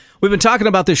We've been talking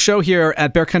about this show here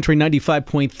at Bear Country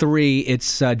 95.3.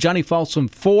 It's Johnny Folsum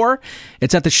 4.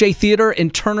 It's at the Shea Theater in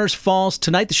Turners Falls.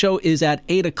 Tonight the show is at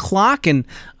 8 o'clock, and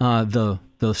the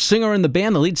singer in the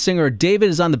band, the lead singer, David,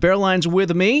 is on the Bear Lines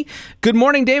with me. Good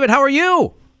morning, David. How are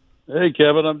you? Hey,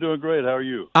 Kevin. I'm doing great. How are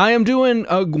you? I am doing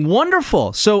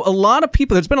wonderful. So a lot of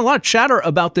people, there's been a lot of chatter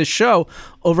about this show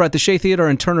over at the Shea Theater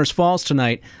in Turners Falls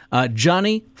tonight.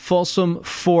 Johnny Folsum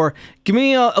 4. Give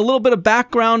me a little bit of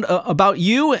background about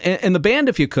you and the band,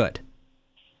 if you could.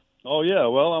 Oh, yeah.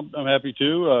 Well, I'm happy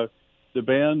to. The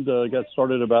band got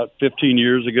started about 15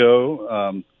 years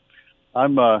ago.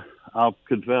 I'll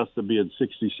confess to being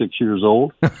 66 years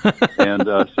old. And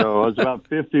so I was about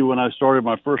 50 when I started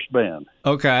my first band.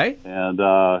 Okay. And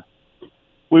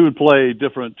we would play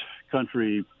different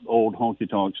country, old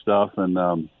honky-tonk stuff. And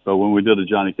but when we did a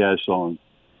Johnny Cash song,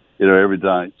 every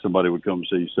night somebody would come and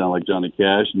say, "You sound like Johnny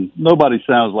Cash." And nobody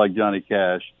sounds like Johnny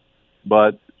Cash.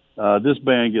 But this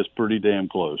band gets pretty damn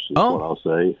close, is what I'll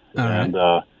say. All and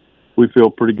right. We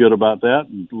feel pretty good about that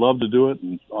and love to do it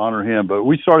and honor him. But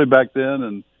we started back then,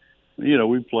 and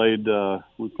we played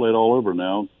all over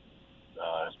now,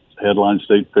 headline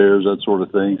state fairs, that sort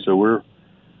of thing. So we're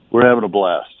having a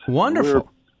blast. Wonderful.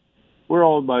 We're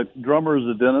all, my drummer is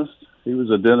a dentist. He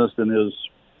was a dentist in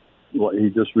he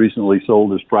just recently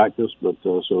sold his practice, but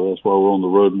so that's why we're on the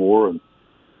road more. And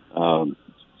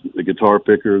the guitar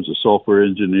picker is a software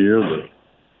engineer.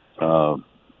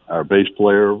 Our bass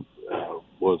player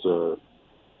was a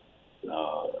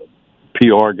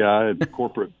PR guy, a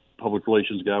corporate public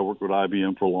relations guy. Worked with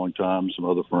IBM for a long time, some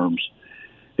other firms.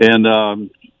 And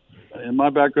in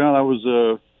my background, I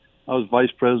was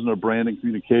vice president of brand and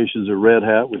communications at Red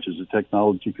Hat, which is a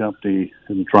technology company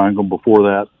in the Triangle. Before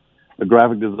that, a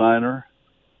graphic designer,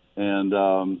 and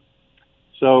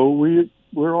so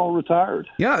we're all retired.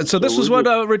 Yeah. So this is what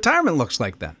retirement looks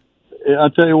like then.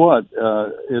 I'll tell you what,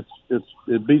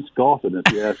 it beats golfing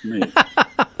if you ask me.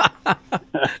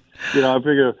 I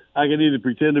figure I can either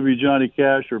pretend to be Johnny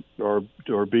Cash or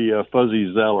be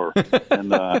Fuzzy Zeller,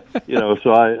 and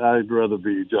so I'd rather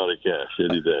be Johnny Cash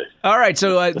any day. All right,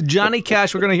 so Johnny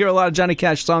Cash, we're going to hear a lot of Johnny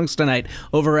Cash songs tonight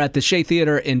over at the Shea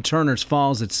Theater in Turners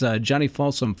Falls. It's Johnny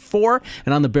Folsum 4,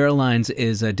 and on the Bear Lines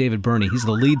is David Burney. He's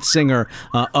the lead singer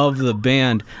of the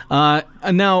band.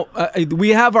 Now, we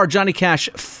have our Johnny Cash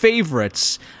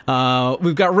favorites.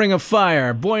 We've got Ring of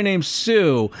Fire, Boy Named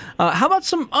Sue. How about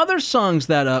some other songs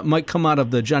that might come out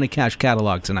of the Johnny Cash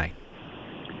catalog tonight?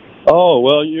 Oh,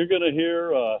 well, you're going to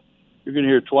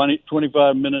hear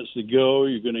 25 minutes to go.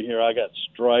 You're going to hear I Got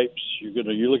Stripes.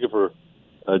 You're looking for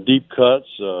deep cuts,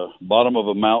 Bottom of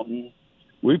a Mountain.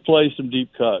 We play some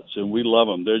deep cuts, and we love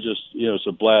them. They're just, it's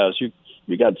a blast.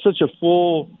 You got such a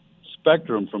full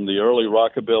spectrum from the early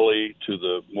rockabilly to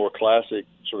the more classic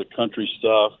sort of country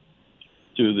stuff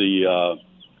to the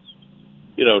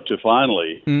to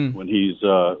finally when he's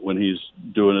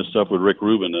doing his stuff with Rick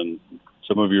Rubin. And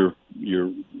some of your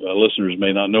listeners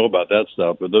may not know about that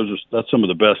stuff, but that's some of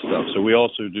the best stuff. So we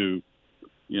also do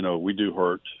we do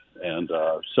Hurt and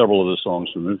several of the songs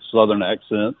from the Southern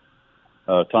Accent,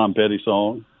 Tom Petty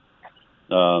song.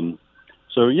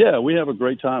 So yeah, we have a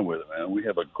great time with it, man. We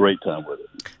have a great time with it.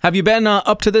 Have you been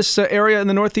up to this area in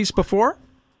the Northeast before?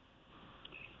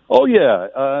 Oh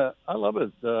yeah, I love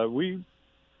it.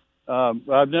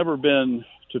 I've never been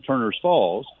to Turners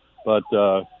Falls, but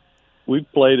we've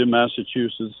played in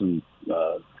Massachusetts and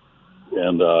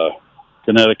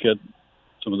Connecticut,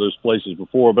 some of those places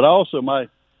before. But I also my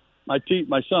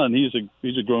son, he's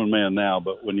a grown man now,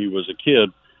 but when he was a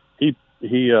kid,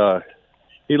 he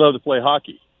loved to play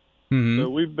hockey. Mm-hmm. So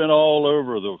we've been all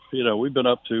over we've been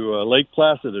up to Lake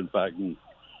Placid, in fact, and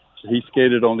he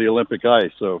skated on the Olympic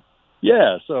ice. So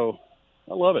yeah, so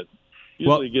I love it.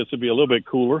 Usually it gets to be a little bit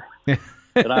cooler. And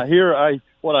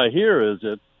what I hear is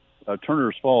that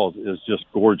Turners Falls is just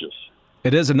gorgeous.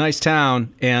 It is a nice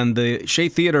town, and the Shea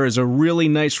Theater is a really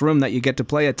nice room that you get to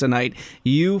play at tonight.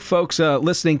 You folks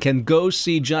listening can go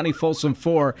see Johnny Folsum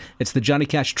 4. It's the Johnny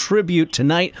Cash tribute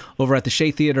tonight over at the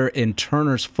Shea Theater in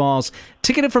Turners Falls.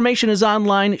 Ticket information is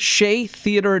online,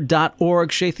 sheatheater.org,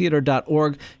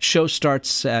 sheatheater.org. Show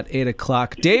starts at 8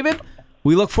 o'clock. David,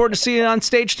 we look forward to seeing you on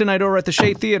stage tonight over at the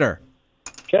Shea Theater.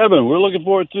 Kevin, we're looking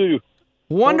forward to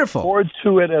Wonderful. Look forward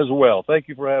to it as well. Thank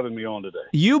you for having me on today.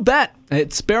 You bet.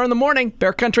 It's Bear in the Morning,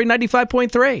 Bear Country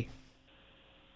 95.3.